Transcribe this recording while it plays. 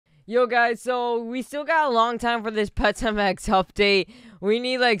Yo guys, so we still got a long time for this Pets MX update. We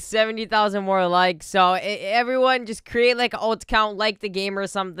need like 70,000 more likes. So everyone just create like an alt account, like the game or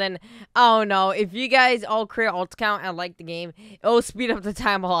something. I don't know. If you guys all create an alt account and like the game, it'll speed up the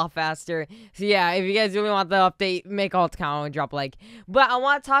time a lot faster. So yeah, if you guys really want the update, make alt account and drop a like. But I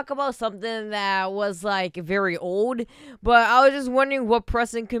want to talk about something that was like very old. But I was just wondering what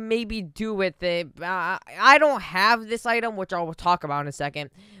Preston could maybe do with it. I don't have this item, which I will talk about in a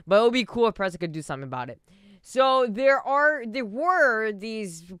second. But it would be cool if Preston could do something about it. So there were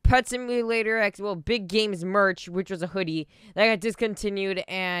these Pet Simulator X, big games merch, which was a hoodie that got discontinued,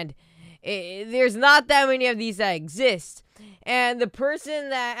 and there's not that many of these that exist. And the person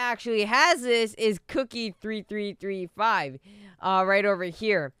that actually has this is Cookie3335, right over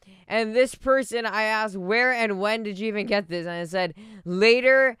here. And this person, I asked, where and when did you even get this? And I said,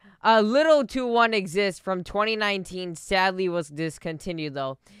 later, Little 2-1 exists from 2019, sadly was discontinued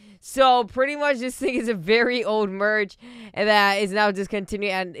though. So pretty much this thing is a very old merch and that is now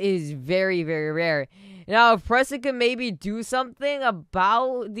discontinued and is very, very rare. Now, if Preston could maybe do something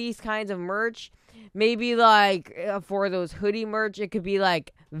about these kinds of merch, maybe like for those hoodie merch, it could be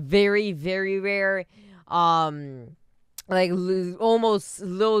like very, very rare. Like almost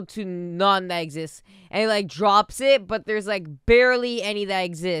little to none that exists, and like drops it, but there's like barely any that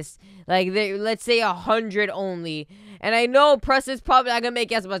exists. Like let's say 100 only. And I know Preston's probably not gonna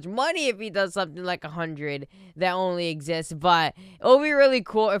make as much money if he does something like 100 that only exists, but it would be really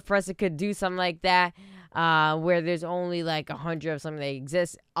cool if Preston could do something like that, where there's only like 100 of something that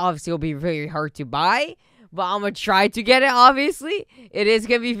exists. Obviously, it'll be very hard to buy, but I'm gonna try to get it. Obviously, it is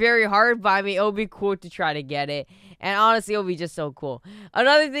gonna be very hard, but I mean, it'll be cool to try to get it. And honestly, it'll be just so cool.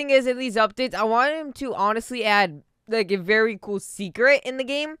 Another thing is, in these updates, I want him to honestly add like a very cool secret in the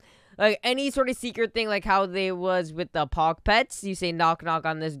game. Like any sort of secret thing, like how they was with the Pog Pets. You say knock knock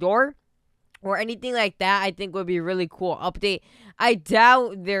on this door, or anything like that, I think would be a really cool update. I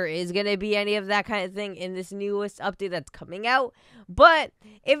doubt there is going to be any of that kind of thing in this newest update that's coming out. But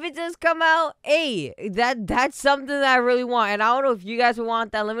if it does come out, hey, that's something that I really want. And I don't know if you guys would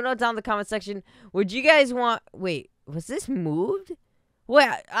want that. Let me know down in the comment section. Would you guys want... Wait, was this moved? Wait,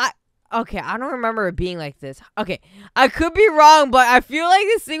 okay, I don't remember it being like this. Okay, I could be wrong, but I feel like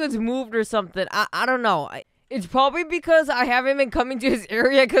this thing was moved or something. I don't know. It's probably because I haven't been coming to this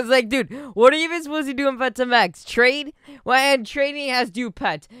area, because, like, dude, what are you even supposed to do in Pets MX? Trade? Well, and trading has due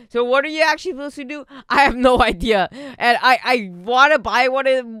pets. So what are you actually supposed to do? I have no idea. And I want to buy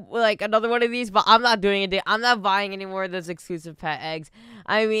another one of these, but I'm not doing it. I'm not buying any more of those exclusive pet eggs.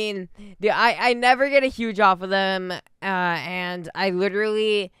 I mean, dude, I never get a huge off of them, and I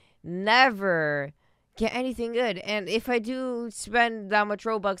literally never get anything good. And if I do spend that much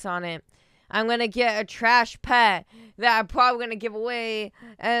Robux on it, I'm going to get a trash pet that I'm probably going to give away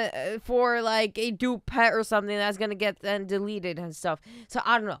for like a dupe pet or something that's going to get then deleted and stuff. So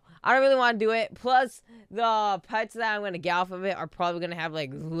I don't know. I don't really want to do it. Plus, the pets that I'm going to get off of it are probably going to have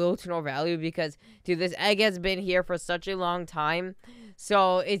like little to no value because, dude, this egg has been here for such a long time.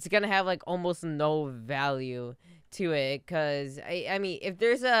 So it's going to have like almost no value to it, because I mean, if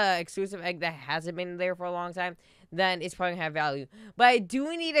there's a exclusive egg that hasn't been there for a long time, then it's probably gonna have value. But I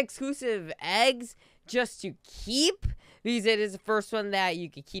do need exclusive eggs just to keep, because it is the first one that you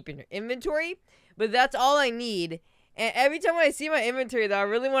can keep in your inventory. But that's all I need. And every time I see my inventory, though, I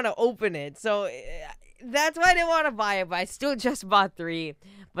really want to open it. So that's why I didn't want to buy it, but I still just bought 3.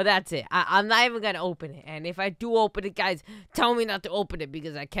 But that's it. I'm not even gonna open it. And if I do open it, guys, tell me not to open it,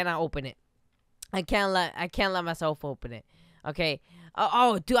 because I cannot open it. I can't let myself open it. Okay.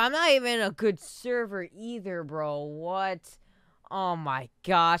 Oh, dude, I'm not even a good server either, bro. What? Oh my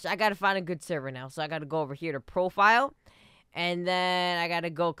gosh. I gotta find a good server now. So I gotta go over here to profile. And then I gotta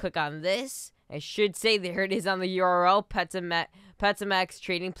go click on this. It should say there it is on the URL, Pets MX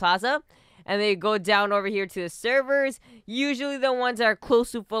Trading Plaza. And then you go down over here to the servers. Usually the ones that are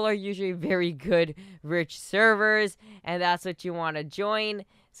close to full are usually very good, rich servers. And that's what you want to join.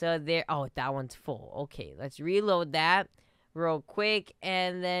 So there, oh, that one's full. Okay, let's reload that real quick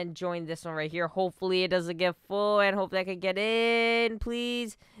and then join this one right here. Hopefully it doesn't get full, and hopefully I can get in,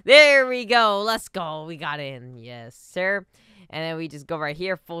 please. There we go. Let's go. We got in. Yes, sir. And then we just go right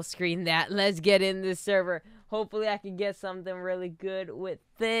here, full screen that. Let's get in this server. Hopefully I can get something really good with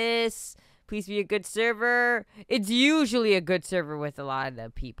this. Please be a good server. It's usually a good server with a lot of the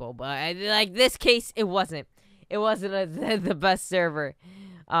people, but like this case, it wasn't. It wasn't the best server.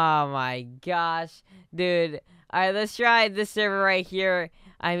 Oh my gosh, dude. All right, let's try this server right here.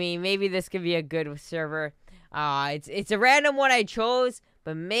 I mean, maybe this could be a good server. It's a random one I chose,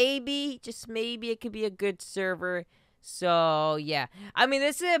 but maybe, just maybe, it could be a good server. So, yeah. I mean,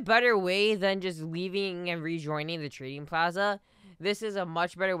 this is a better way than just leaving and rejoining the trading plaza. This is a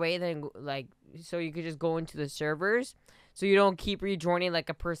much better way than, like, so you could just go into the servers. So you don't keep rejoining like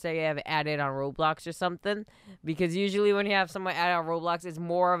a person you have added on Roblox or something. Because usually when you have someone added on Roblox, it's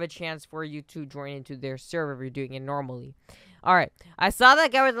more of a chance for you to join into their server if you're doing it normally. Alright. I saw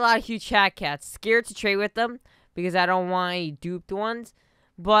that guy with a lot of huge chat cats. Scared to trade with them because I don't want any duped ones.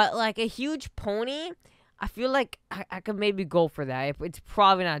 But, like, a huge pony, I feel like I could maybe go for that. It's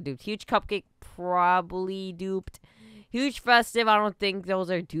probably not duped. Huge cupcake, probably duped. Huge festive, I don't think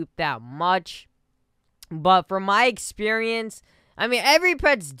those are duped that much. But from my experience, I mean, every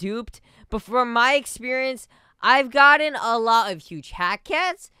pet's duped. But from my experience, I've gotten a lot of huge hat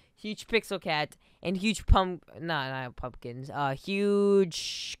cats, huge pixel cats, and huge not pumpkins,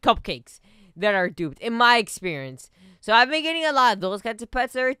 huge cupcakes that are duped, in my experience. So I've been getting a lot of those kinds of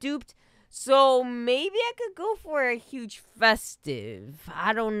pets that are duped. So maybe I could go for a huge festive.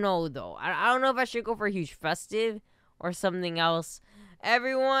 I don't know, though. I don't know if I should go for a huge festive or something else.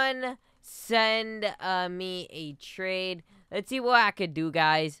 Everyone, send me a trade. Let's see what I could do,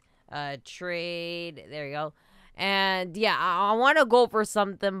 guys. Trade. There you go. And, yeah, I want to go for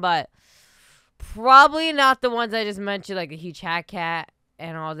something, but probably not the ones I just mentioned, like a huge hat cat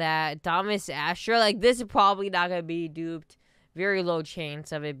and all that. Thomas Asher, like, this is probably not going to be duped. Very low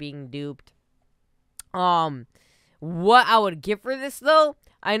chance of it being duped. What I would get for this, though,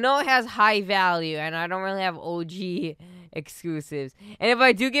 I know it has high value, and I don't really have OG exclusives. And if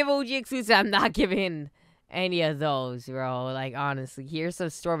I do give OG exclusives, I'm not giving any of those, bro. Like, honestly, here's some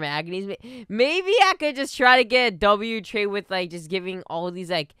Storm Agonies. Maybe I could just try to get a W trade with, like, just giving all these,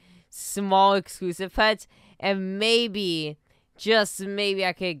 like, small exclusive pets. And maybe, just maybe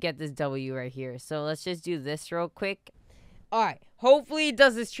I could get this W right here. So let's just do this real quick. Alright, hopefully he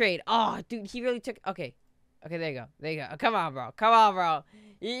does this trade. Oh, dude, he really took... Okay, there you go. There you go. Come on, bro. Come on, bro.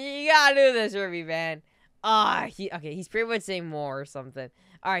 You gotta do this for me, man. Okay, he's pretty much saying more or something.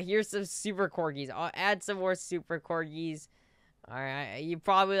 Alright, here's some super corgis. I'll add some more super corgis. Alright, you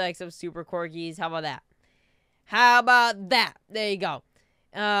probably like some super corgis. How about that? How about that? There you go.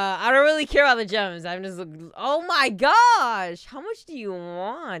 I don't really care about the gems. I'm just... Oh my gosh! How much do you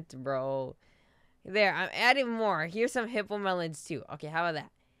want, bro? There, I'm adding more. Here's some hippo melons, too. Okay, how about that?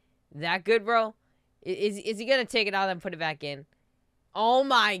 That good, bro? Is he gonna take it out and put it back in? Oh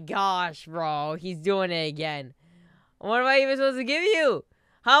my gosh, bro. He's doing it again. What am I even supposed to give you?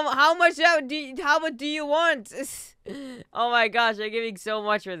 How much do you want? Oh my gosh, I'm giving so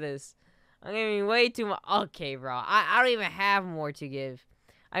much for this. I'm giving way too much. Okay, bro. I don't even have more to give.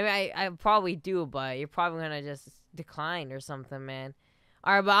 I mean, I probably do, but you're probably gonna just decline or something, man.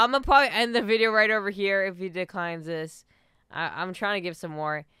 Alright, but I'm gonna probably end the video right over here if he declines this. I'm trying to give some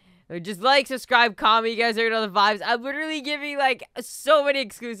more. Just like, subscribe, comment. You guys already know the vibes. I'm literally giving, like, so many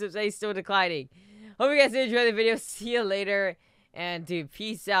exclusives and he's still declining. Hope you guys did enjoy the video. See you later. And, dude,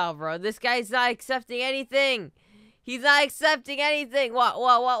 peace out, bro. This guy's not accepting anything. He's not accepting anything.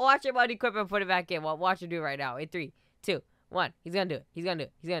 Watch him unequip and put it back in. Watch him do it right now. In 3, 2, 1. He's gonna do it. He's gonna do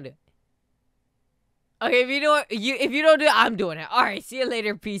it. He's gonna do it. Okay, if you don't do it, I'm doing it. All right, see you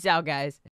later. Peace out, guys.